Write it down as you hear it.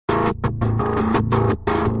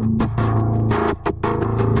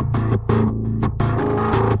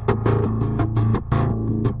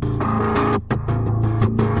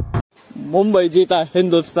मुंबई जीता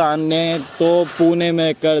हिंदुस्तान ने तो पुणे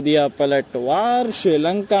में कर दिया पलटवार।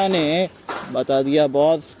 श्रीलंका ने बता दिया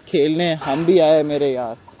बॉस खेलने हम भी आए मेरे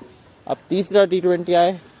यार। अब तीसरा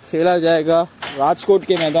T20I खेला जाएगा राजकोट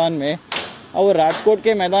के मैदान में। और वो राजकोट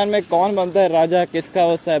के मैदान में कौन बनता है राजा, किसका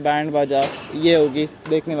होता है बैंड बाजा, ये होगी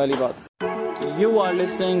देखने वाली बात। You are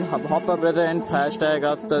listening Hopper Presents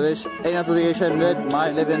 #Astavish in association with My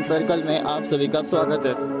Living Circle में आप सभी का स्वागत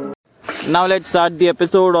है। Now let's start the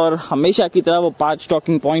episode। और हमेशा की तरह वो 5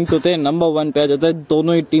 टॉकिंग पॉइंट्स होते हैं। नंबर 1 पे आ जाता है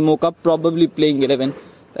दोनों ही टीमों का probably playing 11।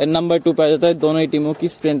 नंबर 2 पे आ जाता है दोनों ही टीमों की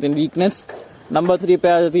स्ट्रेंथ एंड वीकनेस। नंबर 3 पे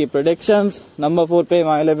आ जाती है प्रेडिक्शंस। नंबर 4 पे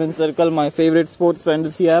my 11 circle, my favourite sports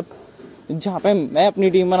fantasy app, जहाँ पे मैं अपनी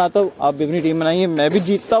टीम बनाता हूँ, आप भी अपनी टीम बनाइए, मैं भी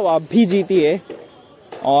जीतता हूँ, आप भी जीतिए।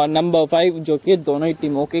 और नंबर 5 जो कि दोनों ही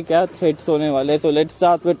टीमों के क्या थ्रेट्स होने वाले। So let's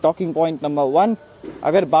start with talking point number 1।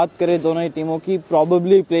 अगर बात करें दोनों ही टीमों की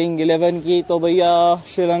प्रॉबेबली प्लेइंग 11 की, तो भैया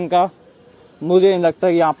श्रीलंका, मुझे नहीं लगता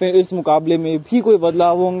कि यहाँ पे इस मुकाबले में भी कोई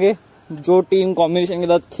बदलाव होंगे। जो टीम कॉम्बिनेशन के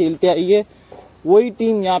साथ खेलते आई है वही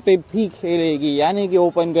टीम यहाँ पे भी खेलेगी, यानी कि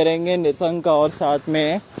ओपन करेंगे निशंका और साथ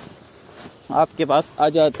में आपके पास आ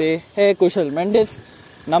जाते हैं कुशल मेंडिस।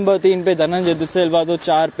 नंबर 3 पे धनंजय डिसिल्वा, तो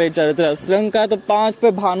 4 पे चरित्र श्रीलंका, तो 5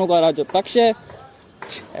 पे भानु का राजपक्ष,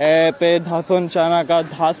 6 पे धासुन चाना का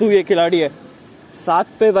धासु ये खिलाड़ी है, 7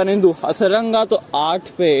 पे वनिंदु हसरंगा, तो 8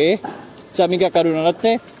 पे चमिका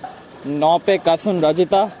करुणारत्ने, 9 पे कासुन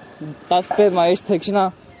रजिता, 10 पे महेश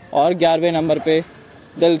थिक्ष्णा और 11वें नंबर पे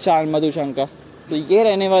दिलशान मधुशंका। तो ये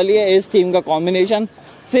रहने वाली है इस टीम का कॉम्बिनेशन।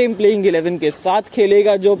 सेम प्लेइंग 11 के साथ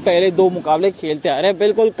खेलेगा जो पहले 2 मुकाबले खेलते आ रहे हैं,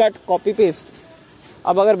 बिल्कुल कट कॉपी पेस्ट।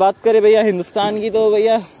 अब अगर बात करें भैया हिंदुस्तान की, तो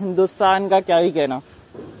भैया हिंदुस्तान का क्या ही कहना।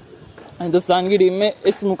 हिंदुस्तान की टीम में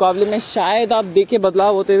इस मुकाबले में शायद आप देखे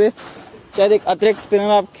बदलाव होते हुए, शायद एक अतिरिक्त स्पिनर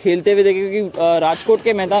आप खेलते हुए देखें, क्योंकि राजकोट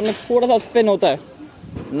के मैदान में थोड़ा सा स्पिन होता है,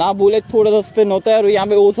 ना बोले थोड़ा सा स्पिन होता है, और यहाँ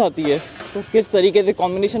पे ओस आती है। तो किस तरीके से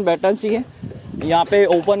कॉम्बिनेशन बैठना चाहिए। यहाँ पे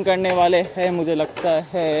ओपन करने वाले हैं मुझे लगता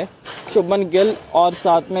है शुभमन गिल और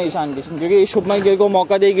साथ में ईशान किशन, क्योंकि शुभमन गिल को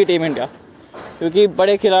मौका देगी टीम इंडिया, क्योंकि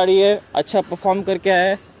बड़े खिलाड़ी है, अच्छा परफॉर्म करके आया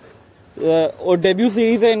है और डेब्यू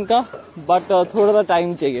सीरीज है इनका, बट थोड़ा सा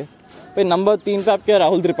टाइम चाहिए। फिर नंबर 3 पे आपके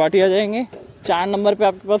राहुल त्रिपाठी आ जाएंगे, 4 नंबर पे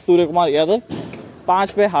आपके पास सूर्य कुमार यादव,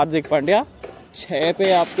 5 पे हार्दिक पांड्या, 6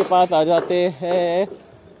 पे आपके पास आ जाते हैं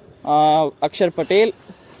अक्षर पटेल,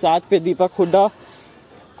 7 पे दीपक हुड्डा,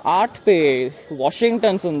 8 पे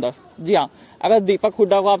वॉशिंगटन सुंदर। जी हाँ, अगर दीपक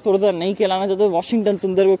हुड्डा को आप थोड़ा सा नहीं खिलाना चाहते तो वॉशिंगटन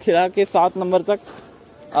सुंदर को खिला के 7 नंबर तक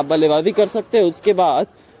आप बल्लेबाजी कर सकते हैं। उसके बाद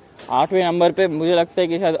 8वें नंबर पे मुझे लगता है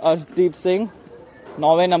कि शायद अर्शदीप सिंह,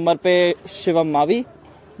 9वें नंबर पे शिवम मावी,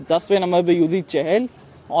 10वें नंबर पे युवराज चहल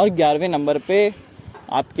और 11वें नंबर पे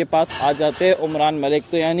आपके पास आ जाते हैं उमरान मलिक।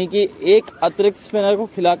 तो यानी कि एक अतिरिक्त स्पिनर को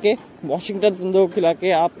खिला के, वॉशिंगटन सुंदर को खिला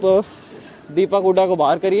के आप दीपक हुड्डा को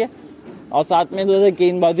बाहर करिए, और साथ में थोड़ा सा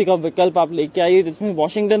गेंदबाजी का विकल्प आप लेके आइए, जिसमें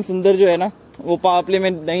वॉशिंगटन सुंदर जो है ना वो पावर प्ले में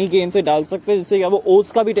नई गेंद से डाल सकते हैं, जिससे क्या वो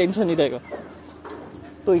ओस का भी टेंशन नहीं रहेगा।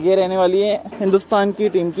 तो ये रहने वाली है हिंदुस्तान की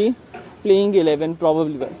टीम की प्लेइंग 11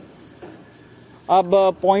 प्रॉबेबली। अब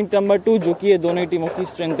पॉइंट नंबर 2 जो कि है दोनों टीमों की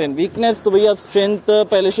स्ट्रेंथ एंड वीकनेस। तो भैया स्ट्रेंथ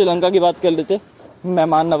पहले श्रीलंका की बात कर लेते,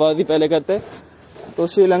 मेहमान नवाजी पहले करते। तो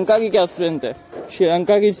श्रीलंका की क्या स्ट्रेंथ है?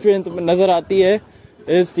 श्रीलंका की स्ट्रेंथ नजर आती है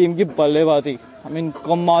इस टीम की बल्लेबाजी।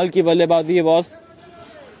 कमाल की बल्लेबाजी है बॉस।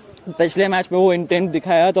 पिछले मैच में वो इंटेंट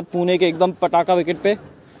दिखाया था पुणे के एकदम पटाखा विकेट पे,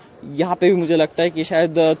 यहाँ पे भी मुझे लगता है कि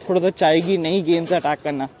शायद थोड़ा सा चाहेगी नई गेंद से अटैक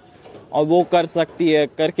करना, और वो कर सकती है,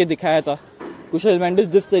 करके दिखाया था। कुशल मेंडिस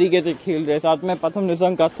जिस तरीके से खेल रहे, साथ में प्रथम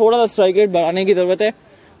निशंका, थोड़ा सा स्ट्राइक रेट बढ़ाने की जरूरत है,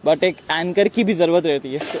 बट एक एंकर की भी जरूरत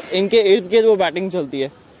रहती है, तो इनके इर्द गिर्द वो बैटिंग चलती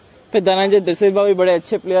है। फिर धनंजय डिसिल्वा भी बड़े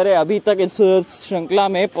अच्छे प्लेयर है, अभी तक इस श्रृंखला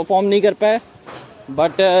में परफॉर्म नहीं कर पाए,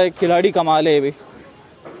 बट खिलाड़ी कमाल है भी।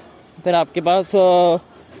 फिर आपके पास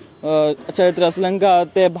चरित्र श्रीलंका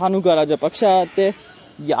आते हैं, भानु का राजपक्ष आते हैं।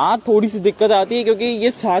 यहाँ थोड़ी सी दिक्कत आती है क्योंकि ये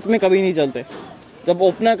साथ में कभी नहीं चलते। जब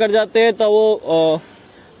ओपनर कर जाते हैं तो वो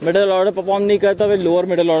मिडिल ऑर्डर परफॉर्म नहीं करता, वे लोअर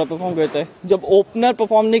मिडिल ऑर्डर परफॉर्म करते हैं। जब ओपनर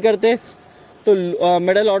परफॉर्म नहीं करते तो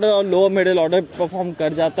मिडिल ऑर्डर और लोअर मिडिल ऑर्डर परफॉर्म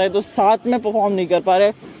कर जाता है, तो साथ में परफॉर्म नहीं कर पा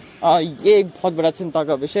रहे। ये एक बहुत बड़ा चिंता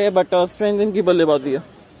का विषय है, बट स्ट्रेंथ इनकी बल्लेबाजी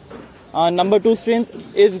है। नंबर 2 स्ट्रेंथ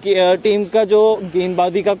इस टीम का जो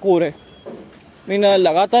गेंदबाजी का कोर है,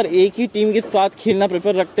 लगातार एक ही टीम के साथ खेलना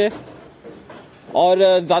प्रेफर रखते हैं और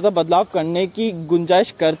ज़्यादा बदलाव करने की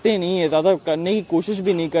गुंजाइश करते नहीं है, ज़्यादा करने की कोशिश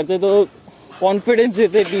भी नहीं करते। तो कॉन्फिडेंस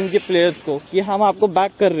देते टीम के प्लेयर्स को कि हम आपको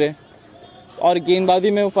बैक कर रहे हैं, और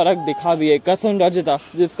गेंदबाजी में वो फ़र्क दिखा भी है। कासुन रजिता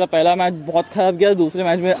जिसका पहला मैच बहुत खराब गया, दूसरे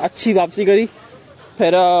मैच में अच्छी वापसी करी।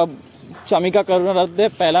 फिर चमिका करुणारत्ने,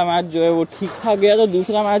 पहला मैच जो है वो ठीक ठाक गया, तो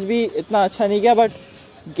दूसरा मैच भी इतना अच्छा नहीं गया, बट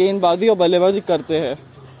गेंदबाजी और बल्लेबाजी करते हैं।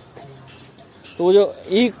 तो जो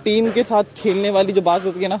एक टीम के साथ खेलने वाली जो बात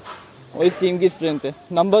होती है ना, वो इस टीम की स्ट्रेंथ है।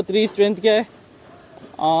 नंबर 3 स्ट्रेंथ क्या है?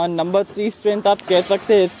 नंबर 3 स्ट्रेंथ आप कह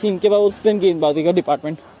सकते हैं इस टीम के बाद स्पिन गेंदबाजी का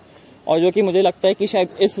डिपार्टमेंट, और जो कि मुझे लगता है कि शायद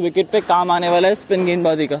इस विकेट पे काम आने वाला है स्पिन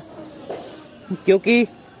गेंदबाजी का, क्योंकि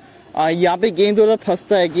यहाँ पे गेंद थोड़ा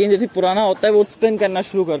फंसता है। गेंद जैसे पुराना होता है वो स्पिन करना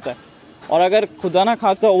शुरू करता है, और अगर खुदा ना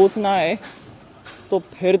खासा ओस ना आए तो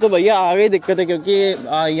फिर तो भैया आगे ही दिक्कत है, क्योंकि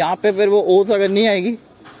यहाँ पे फिर वो ओस अगर नहीं आएगी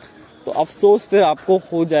तो अफसोस फिर आपको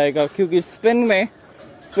हो जाएगा, क्योंकि स्पिन में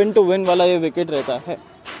स्पिन टू विन वाला ये विकेट रहता है।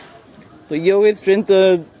 तो ये हो गई स्ट्रेंथ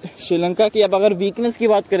श्रीलंका की। अब अगर वीकनेस की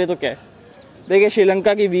बात करें तो क्या है? देखिए,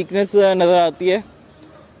 श्रीलंका की वीकनेस नज़र आती है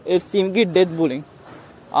इस टीम की डेथ बॉलिंग।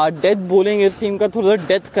 डेथ बॉलिंग इस टीम का थोड़ा सा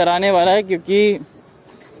डेथ कराने वाला है, क्योंकि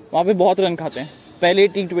वहाँ पे बहुत रन खाते हैं। पहले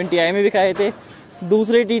T20I में भी खाए थे,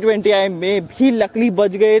 दूसरे T20I में भी लकली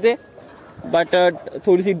बच गए थे, बट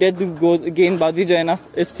थोड़ी सी डेथ गेंदबाजी जो है ना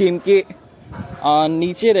इस टीम के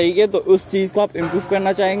नीचे रही है। तो उस चीज़ को आप इम्प्रूव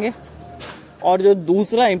करना चाहेंगे, और जो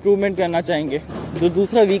दूसरा इम्प्रूवमेंट करना चाहेंगे, जो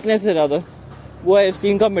दूसरा वीकनेस है ज़्यादा, वो है इस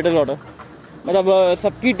टीम का मिडल ऑर्डर। मतलब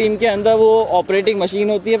सबकी टीम के अंदर वो ऑपरेटिंग मशीन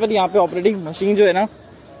होती है, पर यहाँ पे ऑपरेटिंग मशीन जो है ना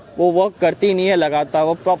वो वर्क करती नहीं है लगातार,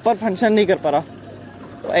 वो प्रॉपर फंक्शन नहीं कर पा रहा।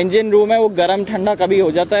 तो इंजन रूम है वो गर्म ठंडा कभी हो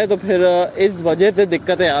जाता है, तो फिर इस वजह से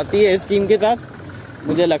दिक्कतें आती है इस टीम के साथ।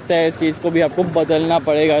 मुझे लगता है इस चीज़ को भी आपको बदलना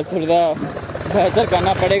पड़ेगा, थोड़ा सा बेहतर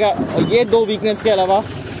करना पड़ेगा। और ये 2 वीकनेस के अलावा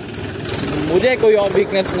मुझे कोई और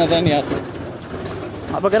वीकनेस नज़र नहीं आती।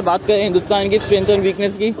 अब अगर बात करें हिंदुस्तान की स्ट्रेंथ और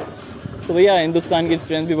वीकनेस की, तो भैया हिंदुस्तान की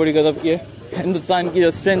स्ट्रेंथ भी बड़ी गजब की है। हिंदुस्तान की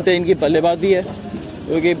जो स्ट्रेंथ है इनकी बल्लेबाजी है,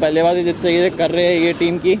 क्योंकि बल्लेबाजी जिससे ये कर रहे हैं ये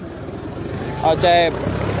टीम की, और चाहे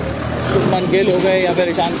शुभमन गिल हो गए या फिर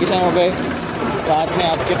ईशान किशन हो गए, साथ में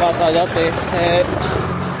आपके पास आ जाते हैं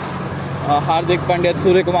हार्दिक पांड्या,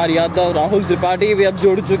 सूर्य कुमार यादव, राहुल त्रिपाठी भी अब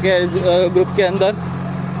जुड़ चुके हैं इस ग्रुप के अंदर।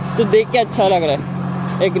 तो देख के अच्छा लग रहा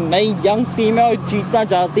है, एक नई यंग टीम है और जीतना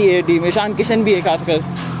चाहती है टीम। ईशान किशन भी है खासकर।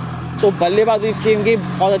 तो बल्लेबाजी इस टीम की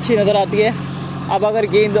बहुत अच्छी नज़र आती है। अब अगर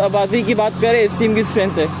गेंदबाजी की बात करें, इस टीम की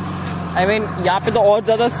स्ट्रेंथ है, यहाँ पे तो और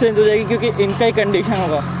ज़्यादा स्ट्रेंथ हो जाएगी, क्योंकि इनका ही कंडीशन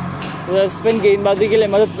होगा। तो स्पिन गेंदबाजी के लिए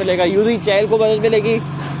मदद मिलेगा, यूजी चहल को मदद मिलेगी।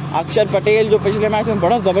 अक्षर पटेल जो पिछले मैच में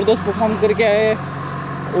बड़ा ज़बरदस्त परफॉर्म करके आए,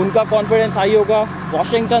 उनका कॉन्फिडेंस हाई होगा।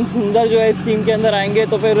 वॉशिंगटन सुंदर जो है इस टीम के अंदर आएंगे,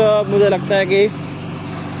 तो फिर मुझे लगता है कि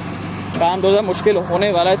काम थोड़ा मुश्किल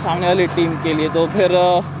होने वाला है सामने वाली टीम के लिए। तो फिर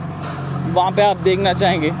वहाँ पे आप देखना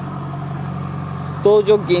चाहेंगे तो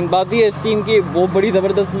जो गेंदबाजी है इस टीम की वो बड़ी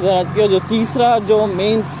ज़बरदस्त नज़र आती है। और जो तीसरा जो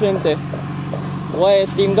मेन स्ट्रेंथ है वो है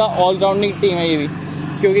इस टीम का ऑलराउंडिंग टीम है ये भी,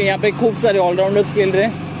 क्योंकि यहाँ पे खूब सारे ऑलराउंडर्स खेल रहे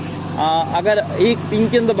हैं। अगर एक टीम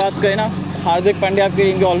की अंदर बात करें ना, हार्दिक पांड्या आपकी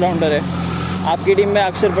टीम के ऑलराउंडर है, आपकी टीम में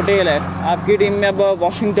अक्षर पटेल है, आपकी टीम में अब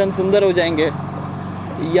वॉशिंगटन सुंदर हो जाएंगे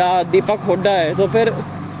या दीपक हुड्डा है, तो फिर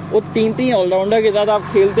वो 3 ऑलराउंडर के साथ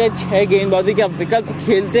आप खेलते हैं, 6 गेंदबाजी के आप विकल्प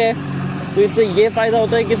खेलते हैं। तो इससे ये फ़ायदा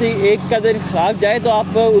होता है किसी एक का दिन खराब जाए तो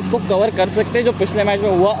आप उसको कवर कर सकते हैं, जो पिछले मैच में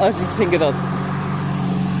हुआ अजीत सिंह के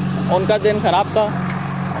साथ। उनका दिन खराब था,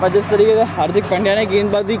 पर जिस तरीके से हार्दिक पांड्या ने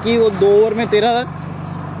गेंदबाजी की, वो 2 ओवर में 13 रन,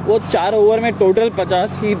 वो 4 ओवर में टोटल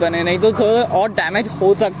 50 ही बने, नहीं तो थोड़ा और डैमेज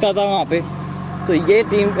हो सकता था वहाँ पे। तो ये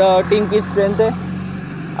टीम की स्ट्रेंथ है।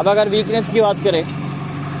 अब अगर वीकनेस की बात करें,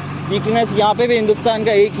 वीकनेस यहाँ पे भी हिंदुस्तान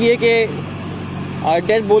का एक ही है कि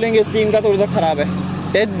डेथ बॉलिंग इस टीम का थोड़ा सा ख़राब है।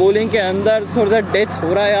 डेथ बॉलिंग के अंदर थोड़ा सा डेथ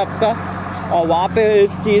हो रहा है आपका, और वहाँ पे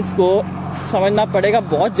इस चीज़ को समझना पड़ेगा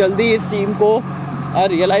बहुत जल्दी। इस टीम को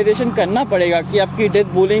रियलाइजेशन करना पड़ेगा कि आपकी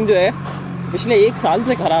डेथ बॉलिंग जो है पिछले 1 साल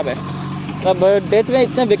से ख़राब है। अब डेथ में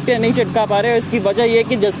इतने विकेट नहीं चिटका पा रहे हो, इसकी वजह ये है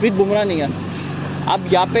कि जसप्रीत बुमराह नहीं है। अब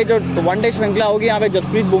यहाँ पे जो वनडे श्रृंखला होगी, यहाँ पे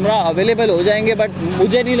जसप्रीत बुमराह अवेलेबल हो जाएंगे, बट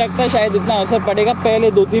मुझे नहीं लगता शायद इतना असर पड़ेगा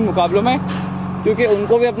पहले 2-3 मुकाबलों में, क्योंकि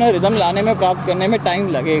उनको भी अपना रिदम लाने में, प्राप्त करने में टाइम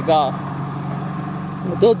लगेगा।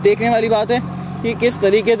 तो देखने वाली बात है कि किस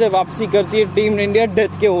तरीके से वापसी करती है टीम इंडिया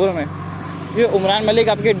डेथ के ओवर में। ये उमरान मलिक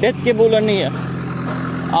आपके डेथ के बॉलर नहीं है,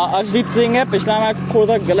 अर्शदीप सिंह है। पिछला मैच थोड़ा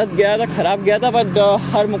सा गलत गया था, ख़राब गया था, बट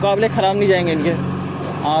हर मुकाबले ख़राब नहीं जाएंगे इनके।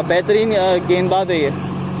 बेहतरीन गेंदबाज है ये।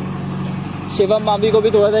 शिवम मावी को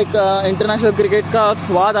भी थोड़ा सा एक इंटरनेशनल क्रिकेट का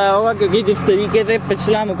स्वाद आया होगा, क्योंकि जिस तरीके से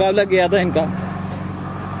पिछला मुकाबला गया था इनका,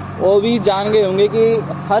 वो भी जान गए होंगे कि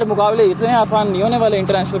हर मुकाबले इतने आसान नहीं होने वाले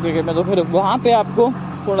इंटरनेशनल क्रिकेट में। तो फिर वहाँ पे आपको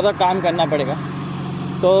थोड़ा सा काम करना पड़ेगा।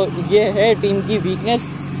 तो ये है टीम की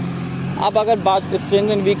वीकनेस। अब अगर बात स्ट्रेंथ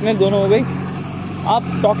एंड वीकनेस दोनों हो गई,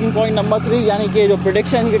 अब टॉकिंग पॉइंट नंबर 3 यानी कि जो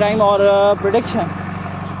प्रेडिक्शन की टाइम और प्रेडिक्शन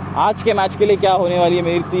आज के मैच के लिए क्या होने वाली है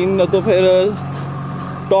मेरी टीम। तो फिर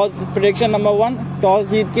टॉस प्रेडिक्शन नंबर 1, टॉस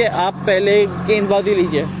जीत के आप पहले गेंदबाजी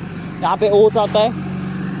लीजिए। यहाँ पे ओस आता है,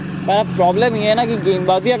 पर प्रॉब्लम ये है ना कि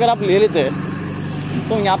गेंदबाजी अगर आप ले लेते हैं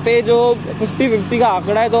तो यहाँ पे जो 50-50 का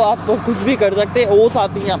आंकड़ा है, तो आप कुछ भी कर सकते हैं। ओस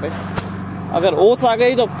आती है यहाँ पे, अगर ओस आ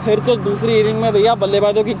गई तो फिर तो दूसरी इनिंग में भैया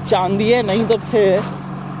बल्लेबाजों की चांदी है, नहीं तो फिर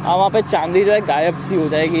वहाँ पे चांदी जो है गायब सी हो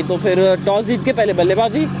जाएगी। तो फिर टॉस जीत के पहले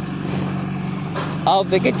बल्लेबाजी। अब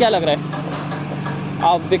विकेट क्या लग रहा है?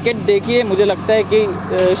 आप विकेट देखिए, मुझे लगता है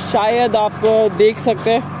कि शायद आप देख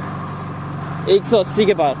सकते हैं 180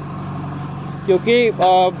 के पार, क्योंकि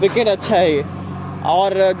विकेट अच्छा है ये।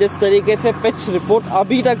 और जिस तरीके से पिच रिपोर्ट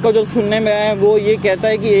अभी तक को जो सुनने में आया है वो ये कहता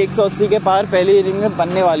है कि 180 के पार पहली इनिंग में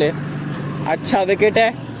बनने वाले। अच्छा विकेट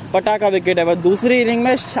है, पटाखा विकेट है। बस दूसरी इनिंग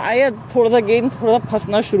में शायद थोड़ा सा गेंद थोड़ा सा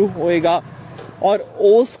फंसना शुरू होएगा, और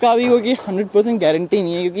ओस का भी होगी 100% गारंटी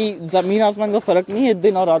नहीं है, क्योंकि ज़मीन आसमान का फ़र्क नहीं है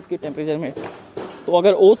दिन और रात के टेम्परेचर में। तो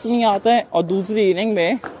अगर ओस नहीं आता है और दूसरी इनिंग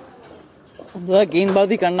में थोड़ा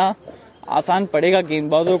गेंदबाजी करना आसान पड़ेगा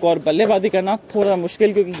गेंदबाजों को, और बल्लेबाजी करना थोड़ा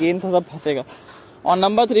मुश्किल, क्योंकि गेंद थोड़ा फंसेगा। और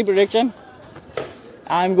number 3 prediction,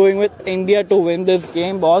 I am going with India to win this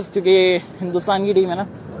game boss, क्योंकि हिंदुस्तान की टीम है ना,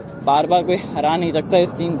 बार बार कोई हरा नहीं सकता इस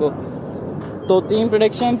टीम को। तो 3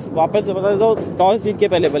 प्रेडिक्शंस वापस से बता दो। टॉस जीत के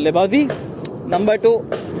पहले बल्लेबाजी, नंबर 2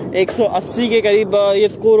 180 के करीब ये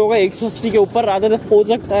स्कोर होगा, 180 के ऊपर रादर हो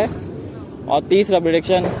सकता है। और तीसरा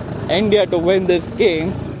prediction, India to win this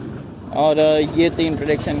game. और ये 3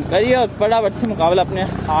 प्रेडिक्शन करिए और फटाफट से मुकाबला अपने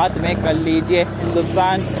हाथ में कर लीजिए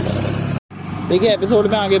हिंदुस्तान। देखिए, एपिसोड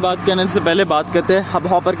में आगे बात करने से पहले बात करते हैं हब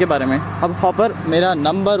हॉपर के बारे में। हब हॉपर मेरा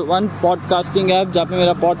नंबर 1 पॉडकास्टिंग ऐप, जहाँ पे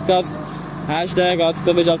मेरा पॉडकास्ट हैशटैग आज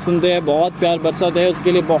कभी आप सुनते हैं बहुत प्यार बरसाते है,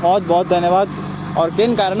 उसके लिए बहुत बहुत धन्यवाद। और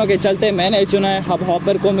किन कारणों के चलते मैंने चुना है हब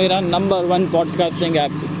हॉपर को मेरा नंबर 1 पॉडकास्टिंग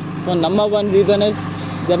ऐप। तो नंबर 1 रीज़न इज़,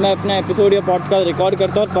 जब मैं अपना एपिसोड या पॉडकास्ट रिकॉर्ड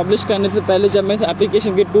करता हूँ और पब्लिश करने से पहले जब मैं इस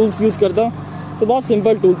एप्लीकेशन के टूल्स यूज़ करता हूँ, तो बहुत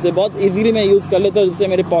सिंपल टूल्स है, बहुत इजीली मैं यूज़ कर लेता हूँ, जिससे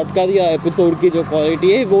मेरे पॉडकास्ट या एपिसोड की जो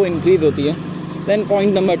क्वालिटी है वो इंक्रीज़ होती है। देन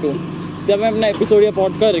पॉइंट नंबर 2, जब मैं अपना एपिसोड या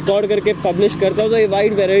पॉडकास्ट रिकॉर्ड करके पब्लिश करता हूँ तो ये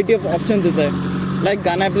वाइड वैरायटी ऑफ ऑप्शन देता है, like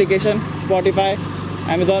Gaana application, Spotify,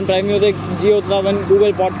 Amazon Prime Music, Jio Saavn,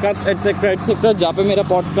 Google podcast etcetera, जहाँ पे मेरा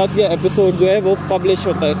पॉडकास्ट या एपिसोड जो है वो पब्लिश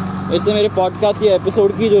होता है। इससे मेरे पॉडकास्ट या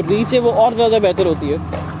एपिसोड की जो रीच है वो और ज़्यादा बेहतर होती है।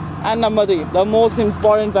 And number 3, the most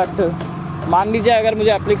important factor, मान लीजिए अगर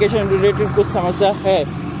मुझे एप्लीकेशन रिलेटेड कुछ समस्या है,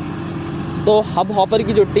 तो हब हॉपर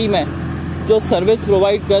की जो टीम है जो सर्विस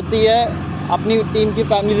प्रोवाइड करती है अपनी टीम की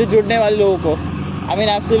फैमिली से जुड़ने वाले लोगों को, आई मीन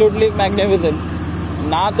एब्सोल्युटली मैग्निफिसेंट।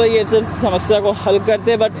 ना तो ये सिर्फ समस्या को हल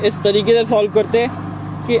करते, बट इस तरीके से सॉल्व करते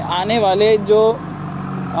कि आने वाले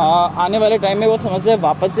टाइम में वो समस्या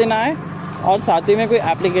वापस से ना आए, और साथ ही में कोई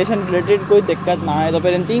एप्लीकेशन रिलेटेड कोई दिक्कत ना आए। तो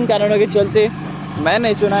फिर इन 3 कारणों के चलते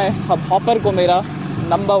मैंने चुना है हब हॉपर को मेरा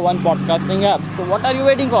number 1 podcasting app. So what are you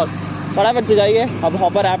waiting for? फटाफट से जाइए, हब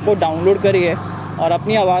हॉपर ऐप को डाउनलोड करिए और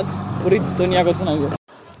अपनी आवाज़ पूरी दुनिया को सुनाइए।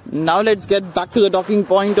 Now let's get back to the talking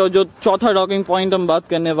point. और जो चौथा टॉकिंग पॉइंट हम बात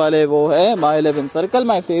करने वाले वो है my 11 circle,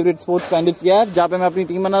 my favourite sports fantasy app, जहाँ पे मैं अपनी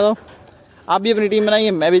टीम बनाता हूँ। आप भी अपनी टीम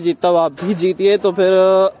बनाइए, मैं भी जीतता हूँ, आप भी जीतिए। तो फिर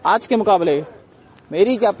आज के मुकाबले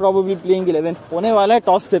मेरी क्या प्रोबेबली प्लेइंग 11 होने वाला है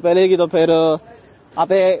टॉस से पहले की। तो फिर यहाँ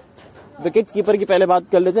पे विकेट कीपर की पहले बात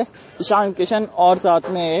कर लेते, ईशान किशन और साथ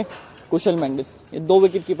में कुशल मेंडिस, ये 2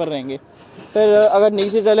 विकेट कीपर रहेंगे। फिर अगर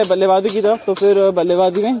नीचे चले बल्लेबाजी की तरफ, तो फिर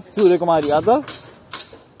बल्लेबाजी में सूर्य कुमार यादव,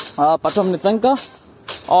 प्रथम निशंका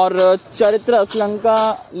और चरित्र असलंका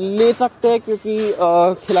ले सकते हैं,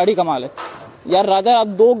 क्योंकि खिलाड़ी कमाल है यार। राजा आप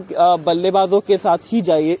 2 बल्लेबाजों के साथ ही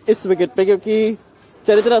जाइए इस विकेट पे, क्योंकि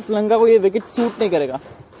चरित्र असलंका को ये विकेट सूट नहीं करेगा।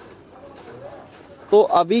 तो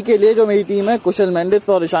अभी के लिए जो मेरी टीम है, कुशल मेंडिस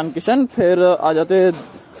और ईशान किशन, फिर आ जाते हैं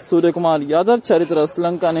सूर्य कुमार यादव, चरित्र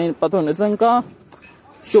असलंका नहीं, प्रथम निशंका,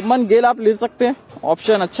 शुभमन गिल आप ले सकते हैं,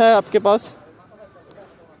 ऑप्शन अच्छा है आपके पास।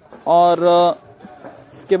 और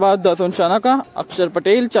उसके बाद दर्शन शानाका, अक्षर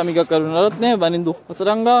पटेल, चमिका करुणारत्ने, वनिंदु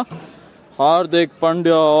हसरंगा, हार्दिक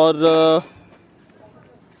पांड्या और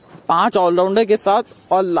 5 ऑलराउंडर के साथ।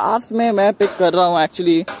 और लास्ट में मैं पिक कर रहा हूँ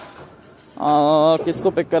एक्चुअली, किसको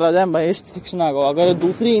पिक करा जाए, महेश थिक्सना को। अगर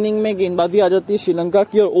दूसरी इनिंग में गेंदबाजी आ जाती है श्रीलंका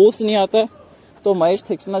की और ओस नहीं आता है, तो महेश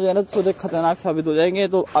थिक्सना जो है ना थोड़े खतरनाक साबित हो जाएंगे।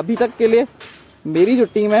 तो अभी तक के लिए मेरी जो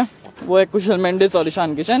टीम है वो है कुशल मेंडिस और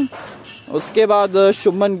ईशान किशन। उसके बाद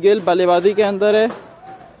शुभमन गिल बल्लेबाजी के अंदर है,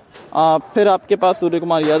 फिर आपके पास सूर्य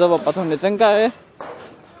कुमार यादव और प्रथम निशंका है।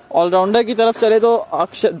 ऑलराउंडर की तरफ चले तो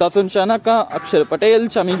दर्शन शानाका, अक्षर पटेल,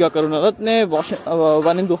 चमिका करुणारत्ने,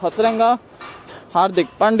 वनिंदु हसरंगा, हार्दिक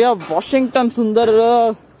पांड्या, वॉशिंगटन सुंदर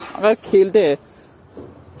अगर खेलते हैं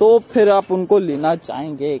तो फिर आप उनको लेना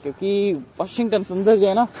चाहेंगे, क्योंकि वॉशिंगटन सुंदर जो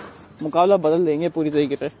है ना मुकाबला बदल देंगे पूरी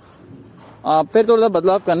तरीके से। फिर थोड़ा सा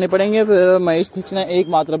बदलाव करने पड़ेंगे। फिर महेश थिक्सना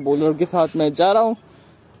एकमात्र बॉलर के साथ मैं जा रहा हूँ।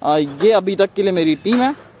 ये अभी तक के लिए मेरी टीम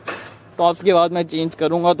है। टॉस के बाद मैं चेंज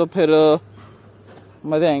करूँगा तो फिर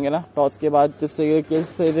मज़े आएंगे ना। टॉस के बाद जिससे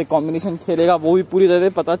किस से कॉम्बिनेशन खेलेगा वो भी पूरी तरह से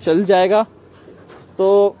पता चल जाएगा।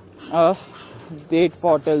 तो वेट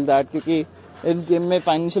फॉर टिल दैट, क्योंकि इस गेम में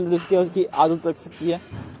फाइनेंशियल रिस्क है उसकी आदत लग सकती है।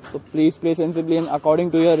 तो please play sensibly and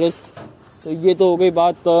according to your risk. तो ये तो हो गई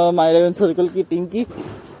बात माय 11 सर्कल की टीम की।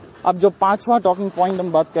 अब जो 5वां टॉकिंग पॉइंट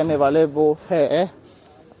हम बात करने वाले वो है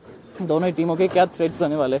दोनों टीमों के क्या थ्रेट्स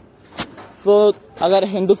होने वाले। तो अगर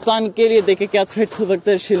हिंदुस्तान के लिए देखें क्या थ्रेट्स हो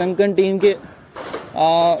सकते हैं श्रीलंकन टीम के,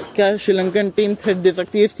 क्या श्रीलंकन टीम थ्रेट दे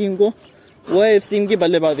सकती है इस टीम को, वो है इस टीम की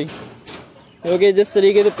बल्लेबाजी। क्योंकि जिस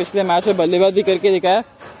तरीके से पिछले मैच में बल्लेबाजी करके दिखाया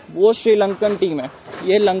वो श्रीलंकन टीम है।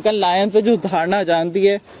 ये लंकन लायंस से जो धारना जानती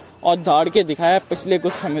है और धाड़ के दिखाया पिछले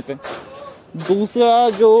कुछ समय से। दूसरा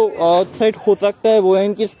जो थ्रेट हो सकता है वो है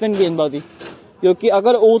इनकी स्पिन गेंदबाजी, क्योंकि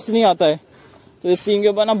अगर ओस नहीं आता है तो इस टीम के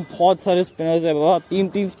ऊपर ना बहुत सारे स्पिनर्स है। बहुत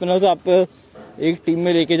 3 स्पिनर्स आप एक टीम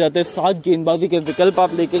में लेके जाते हैं, 7 गेंदबाजी के विकल्प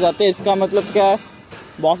आप लेके जाते हैं। इसका मतलब क्या है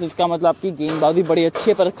बॉस? इसका मतलब आपकी गेंदबाजी बड़ी अच्छी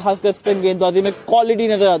है, पर खासकर स्पिन गेंदबाजी में क्वालिटी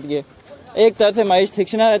नजर आती है। एक तरह से महेश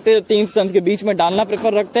थिक्शना रहते हैं 3 स्टंप्स के बीच में डालना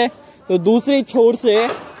प्रेफर रखते हैं, तो दूसरी छोर से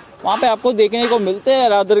वहां पे आपको देखने को मिलते हैं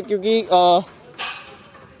रादर, क्योंकि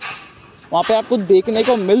वहां पे आपको देखने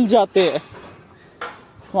को मिल जाते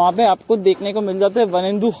हैं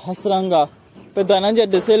वनेंदु हसरंगा पे धनंजय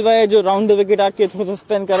डिसिल्वा है, जो राउंड द विकेट आके थोड़ा सा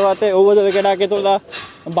स्पिन करवाते हैं, ओवर द विकेट आके थोड़ा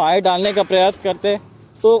बाहर डालने का प्रयास करते हैं।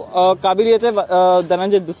 तो काबिलियत है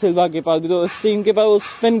धनंजय डिसिल्वा के पास भी। तो इस टीम के पास वो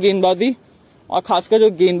स्पिन गेंदबाजी और खासकर जो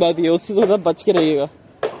गेंदबाजी है उससे थोड़ा बच के रहिएगा।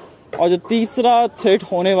 और जो तीसरा थ्रेट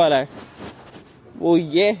होने वाला है वो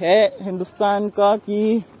ये है हिंदुस्तान का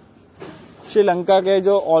कि श्रीलंका के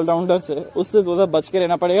जो ऑलराउंडर्स है उससे थोड़ा बच के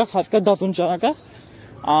रहना पड़ेगा, खासकर दासुनचाना का,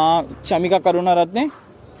 शमिका करुणारत्ने,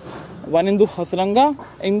 वनिंदु हसरंगा,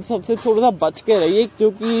 इन सबसे थोड़ा सा बच के रहिए,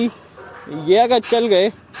 क्योंकि ये अगर चल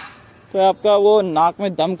गए तो आपका वो नाक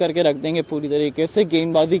में दम करके रख देंगे पूरी तरीके से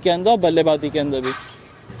गेंदबाजी के अंदर और बल्लेबाजी के अंदर भी।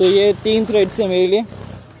 तो ये 3 थ्रेट्स है मेरे लिए।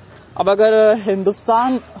 अब अगर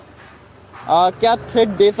हिंदुस्तान क्या थ्रेट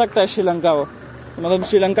दे सकता है श्रीलंका को, मतलब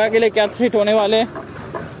श्रीलंका के लिए क्या थ्रेट होने वाले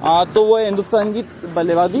तो वो है हिंदुस्तान की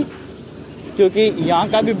बल्लेबाजी, क्योंकि यहाँ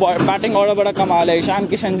का भी बैटिंग ऑर्डर बड़ा कमाल है। ईशान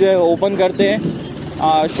किशन जो है ओपन करते हैं,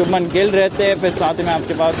 शुभमन गिल रहते हैं, फिर साथ में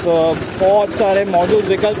आपके पास बहुत सारे मौजूद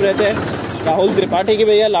विकल्प रहते हैं। राहुल त्रिपाठी की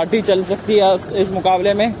भैया लाठी चल सकती है इस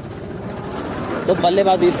मुकाबले में। तो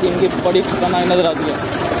बल्लेबाजी इस टीम की बड़ी खतरनाक नजर आती है।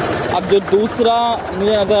 अब जो दूसरा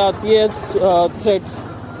मुझे नजर आती है थ्रेट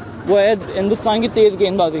वो है हिंदुस्तान की तेज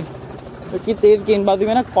गेंदबाजी, क्योंकि तेज गेंदबाजी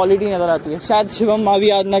में ना क्वालिटी नजर आती है। शायद शिवम मावी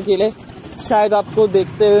आज ना खेले, शायद आपको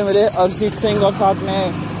देखते हुए मिले अर्शदीप सिंह, और साथ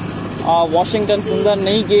में वॉशिंगटन सुंदर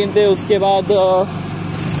नहीं गेंद थे। उसके बाद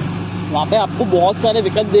वहाँ पे आपको बहुत सारे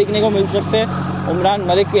विकेट देखने को मिल सकते हैं। उमरान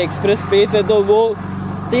मलिक की एक्सप्रेस पेस है, तो वो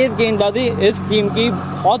तेज गेंदबाजी इस टीम की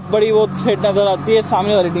बहुत बड़ी वो थ्रेट नजर आती है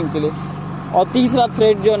सामने वाली टीम के लिए। और तीसरा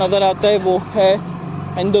थ्रेट जो नजर आता है वो है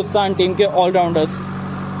हिंदुस्तान टीम के ऑलराउंडर्स,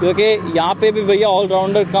 क्योंकि यहाँ पे भी भैया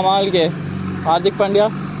ऑलराउंडर कमाल के, हार्दिक पांड्या,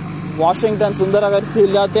 वॉशिंगटन सुंदर अगर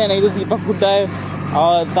खेल जाते हैं, नहीं तो दीपक हुड्डा है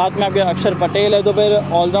और साथ में आपके अक्षर पटेल है। तो फिर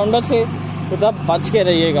ऑलराउंडर से तो बच के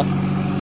रहिएगा।